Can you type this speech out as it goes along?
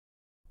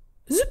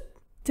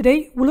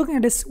Today, we're looking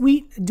at this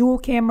sweet dual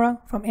camera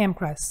from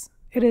Amcrest.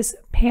 It is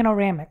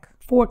Panoramic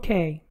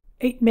 4K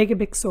 8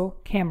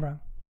 megapixel camera.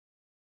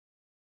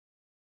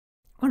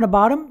 On the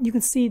bottom, you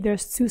can see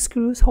there's two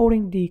screws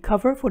holding the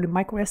cover for the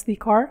microSD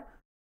card.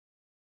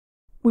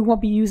 We won't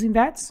be using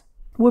that.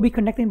 We'll be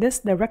connecting this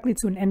directly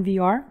to an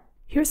NVR.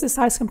 Here's the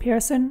size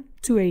comparison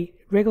to a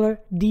regular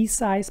D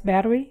size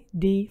battery,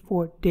 D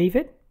for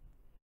David.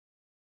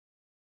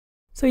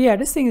 So yeah,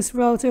 this thing is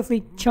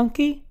relatively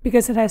chunky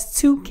because it has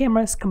two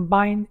cameras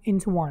combined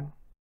into one.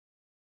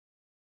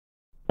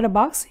 In the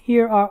box,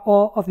 here are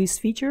all of these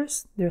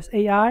features. There's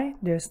AI,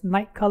 there's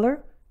night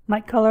color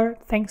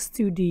thanks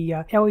to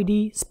the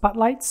LED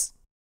spotlights.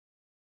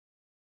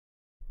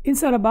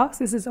 Inside the box,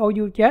 this is all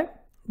you'll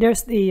get.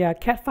 There's the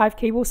Cat 5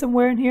 cable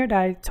somewhere in here that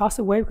I tossed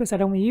away because I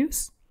don't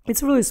use.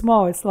 It's really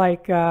small, it's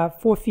like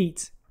 4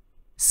 feet.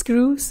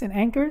 Screws and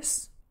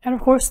anchors, and of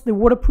course the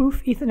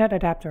waterproof Ethernet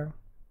adapter.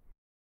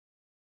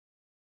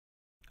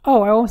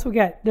 Oh, I almost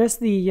forget, there's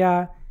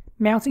the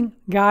mounting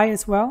guide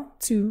as well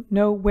to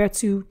know where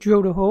to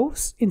drill the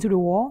holes into the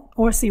wall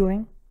or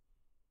ceiling.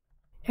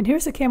 And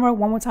here's the camera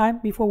one more time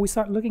before we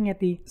start looking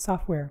at the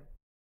software.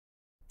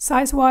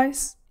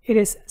 Size-wise, it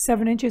is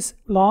 7 inches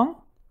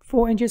long,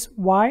 4 inches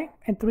wide,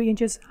 and 3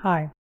 inches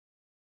high.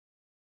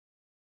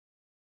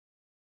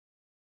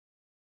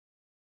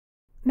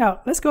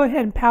 Now, let's go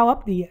ahead and power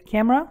up the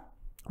camera.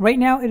 Right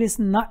now, it is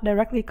not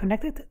directly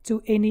connected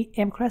to any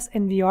Amcrest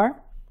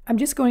NVR. I'm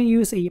just going to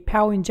use a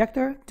power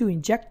injector to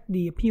inject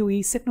the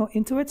PoE signal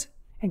into it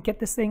and get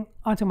this thing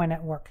onto my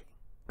network.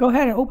 Go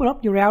ahead and open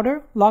up your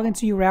router, log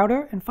into your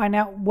router, and find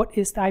out what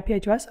is the IP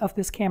address of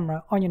this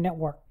camera on your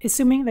network,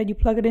 assuming that you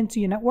plug it into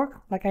your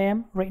network like I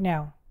am right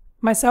now.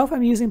 Myself,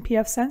 I'm using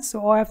pfSense,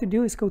 so all I have to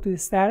do is go to the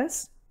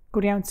status,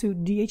 go down to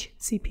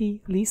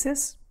DHCP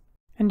leases,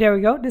 and there we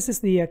go. This is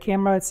the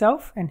camera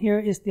itself, and here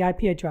is the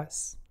IP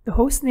address. The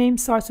host name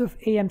starts with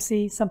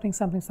AMC something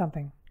something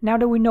something. Now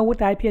that we know what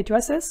the IP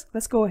address is,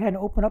 let's go ahead and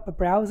open up a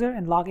browser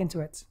and log into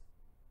it.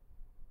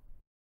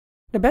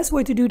 The best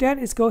way to do that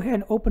is go ahead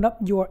and open up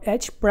your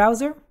Edge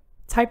browser,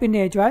 type in the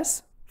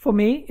address. For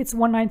me, it's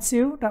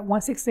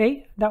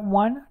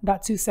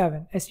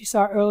 192.168.1.27, as you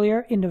saw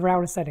earlier in the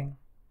router setting.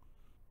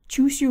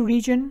 Choose your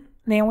region,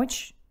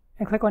 language,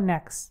 and click on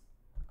Next.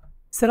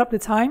 Set up the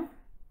time,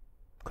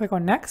 click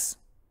on Next.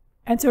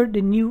 Enter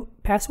the new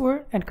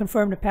password and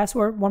confirm the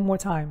password one more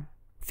time.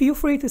 Feel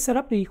free to set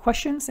up the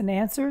questions and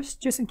answers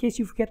just in case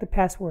you forget the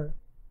password.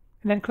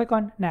 And then click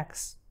on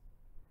Next.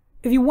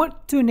 If you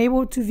want to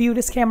enable to view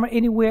this camera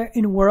anywhere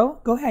in the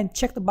world, go ahead and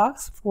check the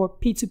box for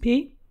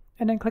P2P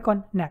and then click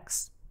on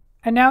Next.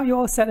 And now you're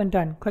all set and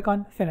done. Click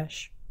on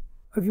Finish.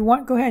 If you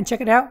want, go ahead and check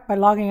it out by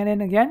logging it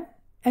in again.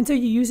 Enter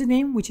your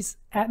username, which is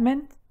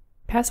admin.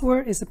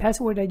 Password is the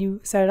password that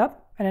you set it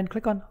up, and then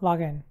click on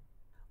Login.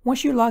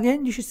 Once you log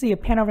in, you should see a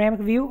panoramic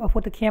view of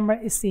what the camera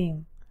is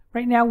seeing.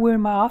 Right now we're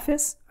in my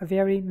office, a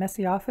very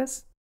messy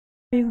office.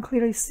 You can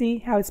clearly see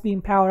how it's being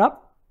powered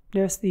up.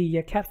 There's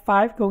the Cat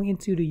 5 going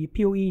into the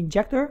PoE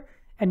injector,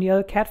 and the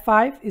other Cat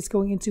 5 is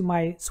going into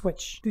my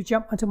switch to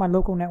jump onto my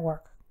local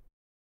network.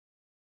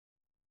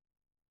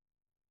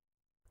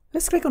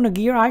 Let's click on the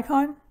gear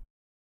icon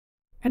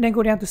and then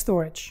go down to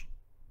storage.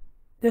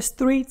 There's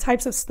 3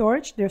 types of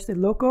storage. There's the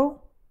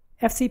local,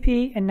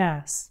 FTP, and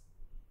NAS.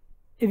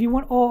 If you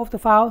want all of the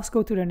files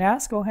go to the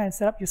NAS, go ahead and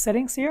set up your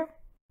settings here.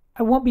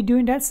 I won't be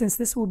doing that since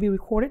this will be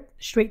recorded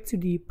straight to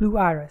the Blue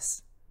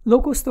Iris.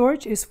 Local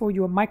storage is for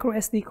your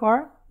microSD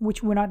card,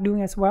 which we're not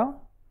doing as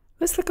well.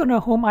 Let's click on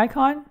the home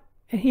icon,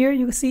 and here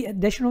you can see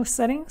additional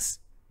settings.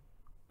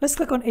 Let's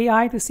click on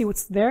AI to see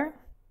what's there.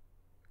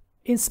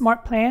 In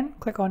Smart Plan,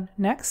 click on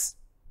Next.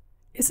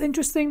 It's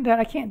interesting that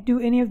I can't do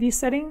any of these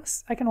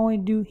settings. I can only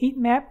do heat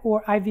map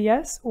or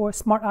IVS or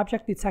Smart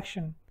Object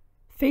Detection.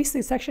 Face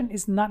detection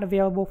is not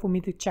available for me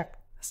to check.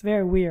 It's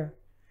very weird.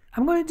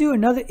 I'm going to do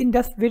another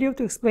in-depth video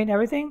to explain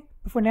everything,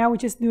 but for now we're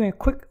just doing a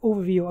quick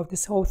overview of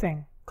this whole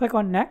thing. Click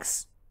on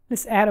Next.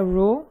 Let's add a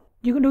rule.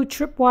 You can do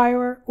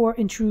tripwire or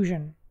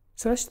intrusion.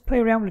 So let's play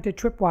around with the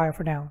tripwire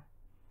for now.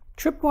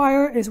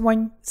 Tripwire is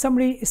when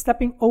somebody is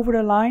stepping over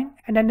the line,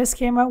 and then this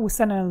camera will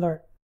send an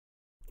alert.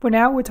 For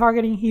now, we're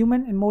targeting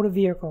human and motor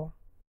vehicle.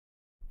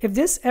 If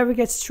this ever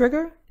gets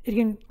triggered, it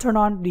can turn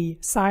on the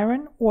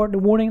siren or the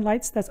warning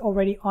lights that's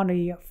already on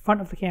the front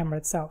of the camera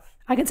itself.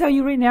 I can tell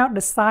you right now, the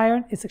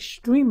siren is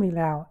extremely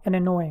loud and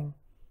annoying.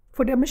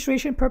 For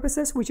demonstration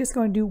purposes, we're just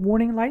going to do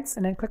warning lights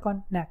and then click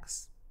on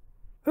Next.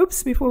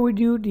 Oops, before we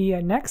do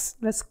the Next,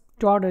 let's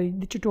draw the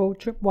digital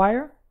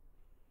tripwire.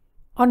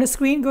 On the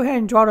screen, go ahead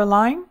and draw the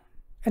line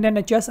and then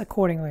adjust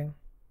accordingly.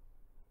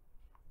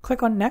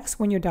 Click on Next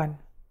when you're done.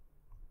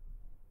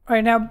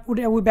 Alright, now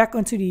we're back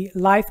onto the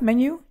Live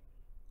menu.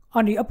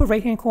 On the upper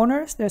right hand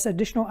corners, there's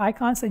additional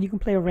icons that you can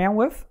play around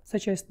with,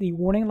 such as the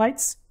warning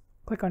lights.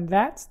 Click on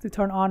that to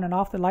turn on and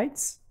off the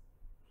lights.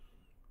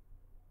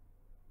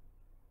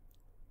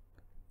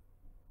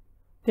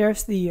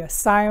 There's the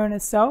siren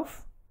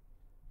itself.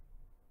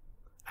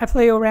 I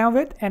play around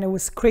with it and it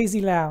was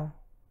crazy loud.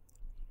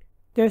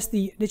 There's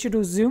the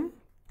digital zoom.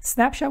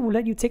 Snapshot will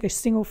let you take a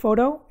single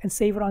photo and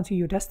save it onto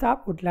your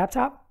desktop or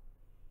laptop.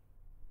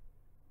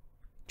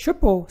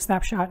 Triple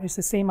snapshot is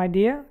the same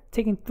idea,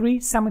 taking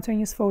 3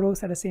 simultaneous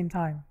photos at the same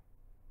time.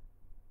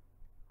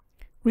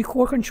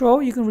 Record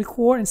control, you can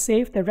record and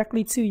save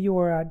directly to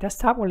your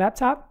desktop or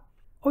laptop.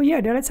 Oh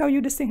yeah, did I tell you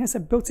this thing has a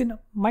built-in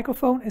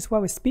microphone as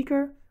well as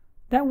speaker?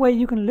 That way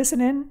you can listen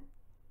in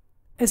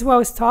as well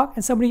as talk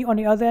and somebody on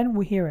the other end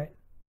will hear it.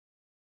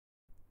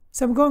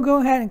 So I'm going to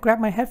go ahead and grab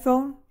my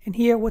headphone and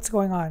hear what's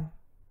going on.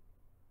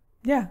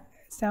 Yeah,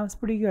 it sounds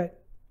pretty good.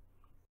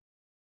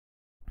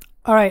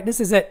 Alright,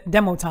 this is it,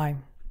 demo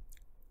time.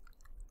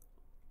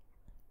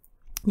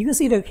 You can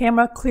see the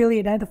camera clearly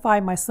identify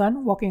my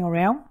son walking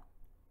around.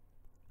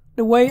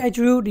 The way I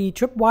drew the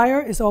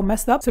tripwire is all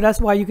messed up, so that's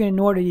why you can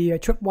ignore the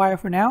tripwire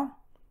for now.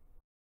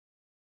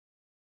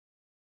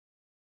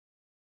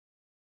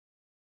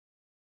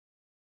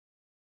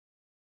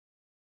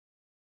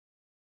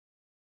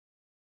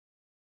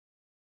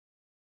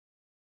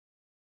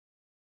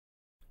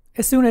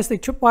 As soon as the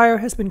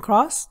tripwire has been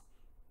crossed,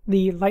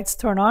 the lights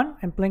turn on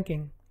and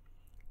blinking.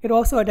 It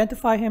also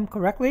identifies him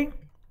correctly.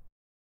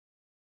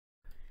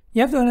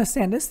 You have to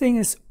understand this thing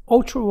is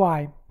ultra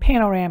wide,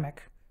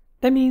 panoramic.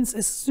 That means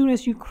as soon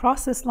as you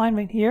cross this line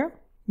right here,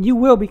 you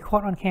will be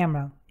caught on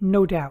camera,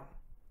 no doubt.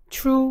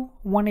 True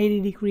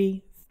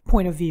 180-degree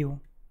point of view.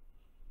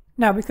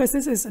 Now, because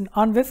this is an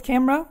ONVIF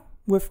camera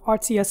with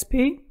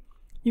RTSP,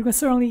 you can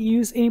certainly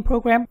use any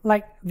program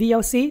like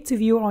VLC to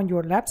view it on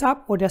your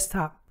laptop or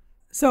desktop.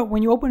 So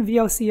when you open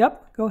VLC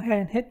up, go ahead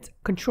and hit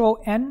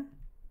Control-N,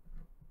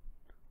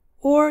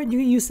 or you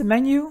can use the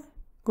menu,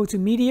 go to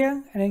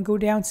Media, and then go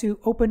down to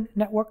Open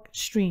Network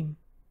Stream.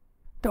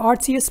 The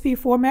RTSP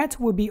format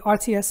will be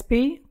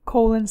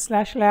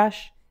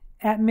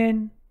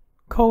RTSP://admin: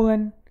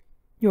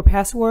 your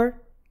password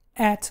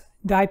at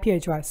the IP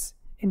address.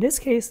 In this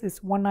case, it's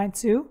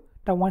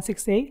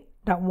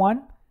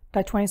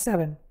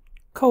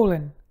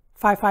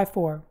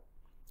 192.168.1.27:554,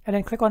 and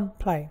then click on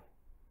play.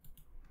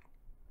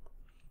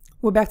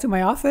 We're back to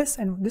my office,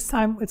 and this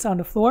time it's on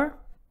the floor.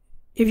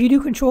 If you do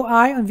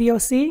Control-I on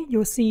VLC,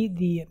 you'll see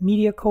the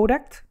media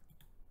codec.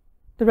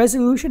 The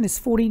resolution is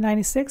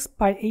 4096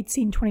 by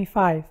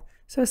 1825,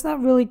 so it's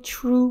not really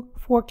true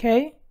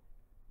 4K,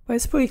 but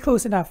it's pretty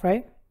close enough,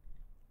 right?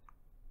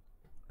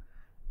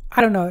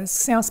 I don't know, it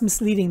sounds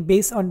misleading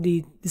based on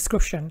the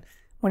description.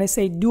 When I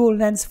say dual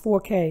lens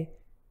 4K,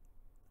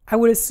 I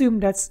would assume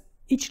that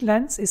each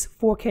lens is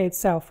 4K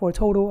itself for a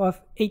total of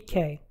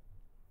 8K.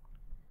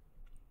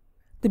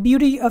 The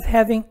beauty of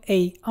having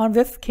a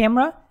ONVIF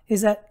camera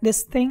is that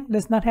this thing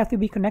does not have to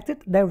be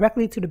connected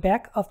directly to the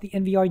back of the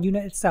NVR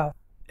unit itself.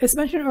 As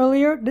mentioned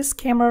earlier, this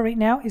camera right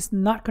now is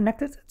not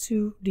connected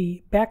to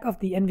the back of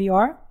the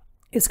NVR.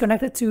 It's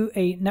connected to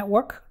a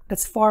network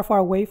that's far, far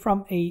away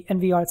from a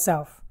NVR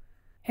itself.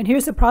 And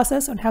here's the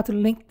process on how to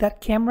link that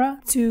camera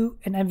to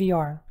an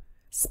NVR.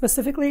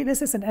 Specifically,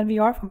 this is an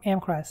NVR from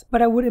Amcrest,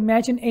 but I would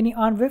imagine any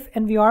ONVIF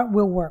NVR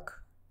will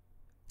work.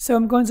 So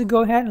I'm going to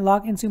go ahead and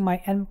log into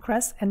my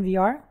Amcrest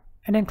NVR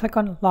and then click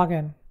on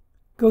Login.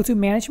 Go to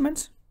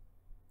Management,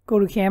 go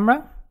to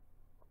Camera,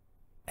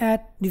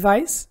 add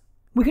Device.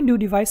 We can do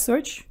device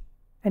search,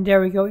 and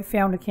there we go, we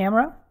found the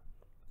camera.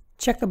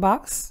 Check the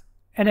box,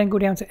 and then go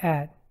down to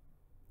Add.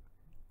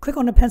 Click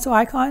on the pencil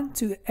icon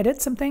to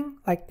edit something,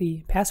 like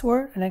the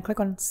password, and then click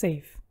on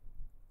Save.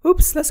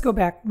 Oops, let's go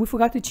back. We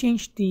forgot to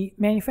change the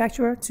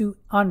manufacturer to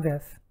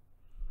ONVIF.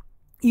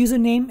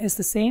 Username is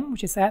the same,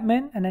 which is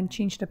admin, and then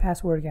change the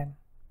password again.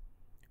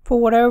 For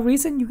whatever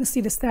reason, you can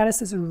see the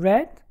status is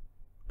red,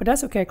 but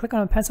that's okay. Click on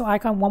the pencil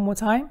icon one more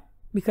time,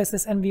 because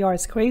this NVR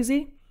is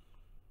crazy.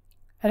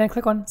 And then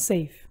click on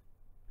Save.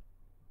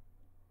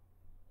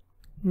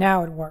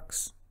 Now it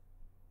works.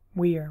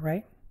 Weird,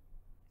 right?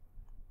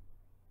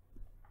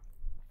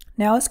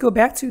 Now let's go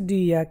back to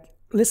the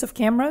list of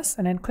cameras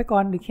and then click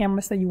on the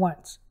cameras that you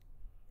want.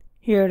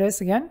 Here it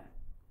is again.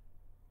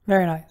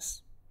 Very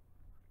nice.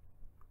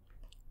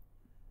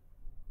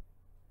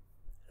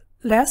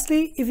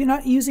 Lastly, if you're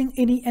not using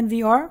any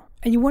NVR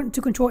and you want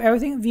to control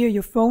everything via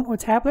your phone or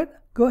tablet,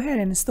 go ahead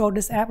and install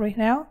this app right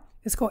now.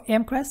 It's called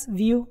Amcrest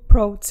View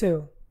Pro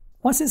 2.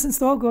 Once it's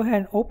installed, go ahead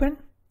and open.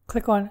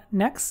 Click on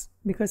Next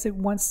because it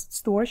wants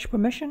storage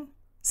permission.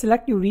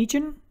 Select your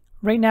region.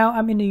 Right now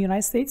I'm in the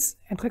United States,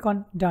 and click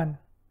on Done.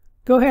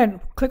 Go ahead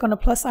and click on the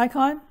plus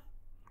icon.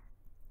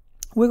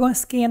 We're going to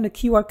scan the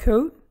QR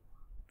code.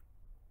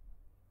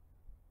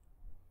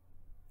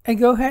 And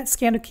go ahead and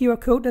scan the QR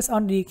code that's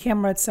on the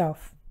camera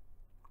itself.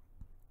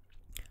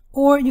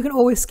 Or you can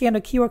always scan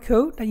the QR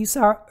code that you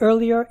saw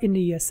earlier in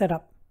the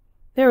setup.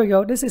 There we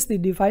go. This is the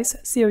device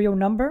serial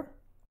number.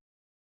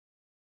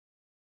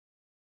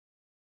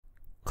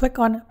 Click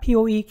on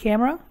POE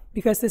Camera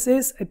because this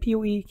is a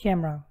POE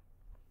camera.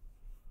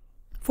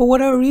 For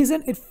whatever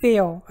reason, it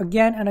failed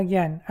again and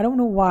again. I don't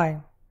know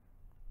why.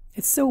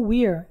 It's so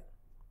weird.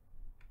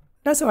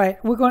 That's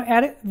alright. We're going to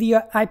add it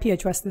via IP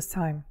address this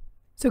time.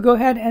 So go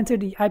ahead and enter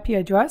the IP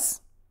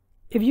address.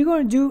 If you're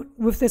going to do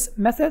with this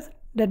method,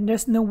 then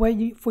there's no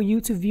way for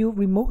you to view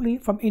remotely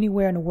from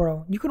anywhere in the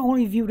world. You can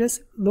only view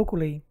this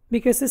locally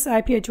because this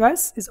IP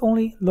address is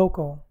only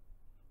local.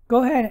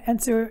 Go ahead and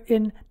enter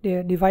in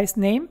the device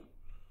name,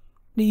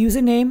 the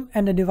username,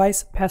 and the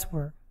device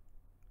password.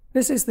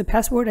 This is the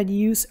password that you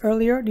used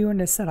earlier during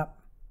the setup.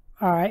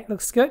 Alright,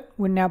 looks good.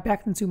 We're now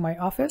back into my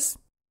office.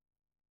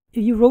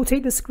 If you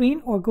rotate the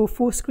screen or go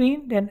full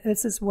screen, then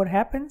this is what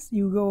happens.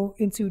 You go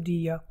into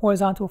the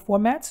horizontal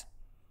format.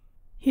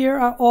 Here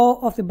are all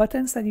of the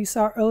buttons that you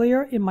saw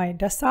earlier in my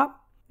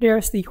desktop.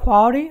 There's the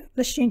quality.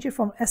 Let's change it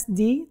from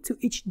SD to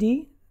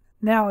HD.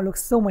 Now it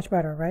looks so much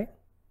better, right?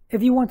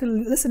 If you want to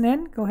listen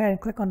in, go ahead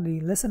and click on the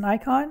listen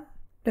icon.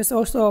 There's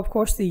also, of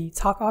course, the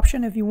talk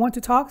option if you want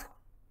to talk.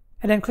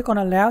 And then click on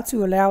allow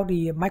to allow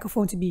the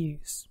microphone to be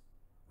used.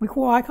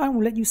 Record icon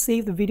will let you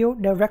save the video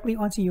directly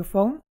onto your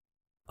phone.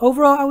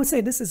 Overall, I would say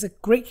this is a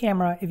great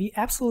camera if you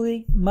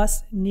absolutely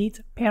must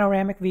need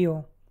panoramic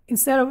view.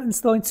 Instead of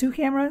installing two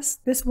cameras,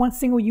 this one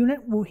single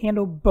unit will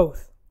handle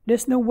both.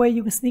 There's no way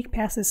you can sneak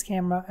past this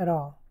camera at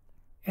all.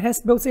 It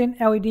has built-in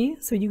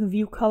LED, so you can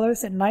view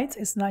colors at night.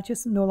 It's not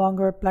just no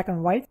longer black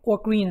and white or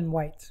green and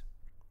white.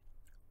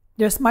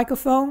 There's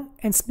microphone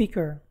and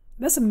speaker.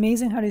 That's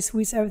amazing how they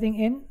squeeze everything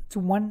in to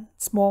one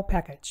small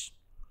package.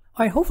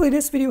 Alright, hopefully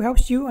this video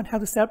helps you on how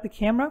to set up the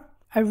camera.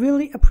 I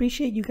really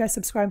appreciate you guys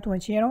subscribing to my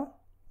channel,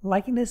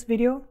 liking this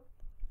video,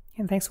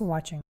 and thanks for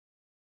watching.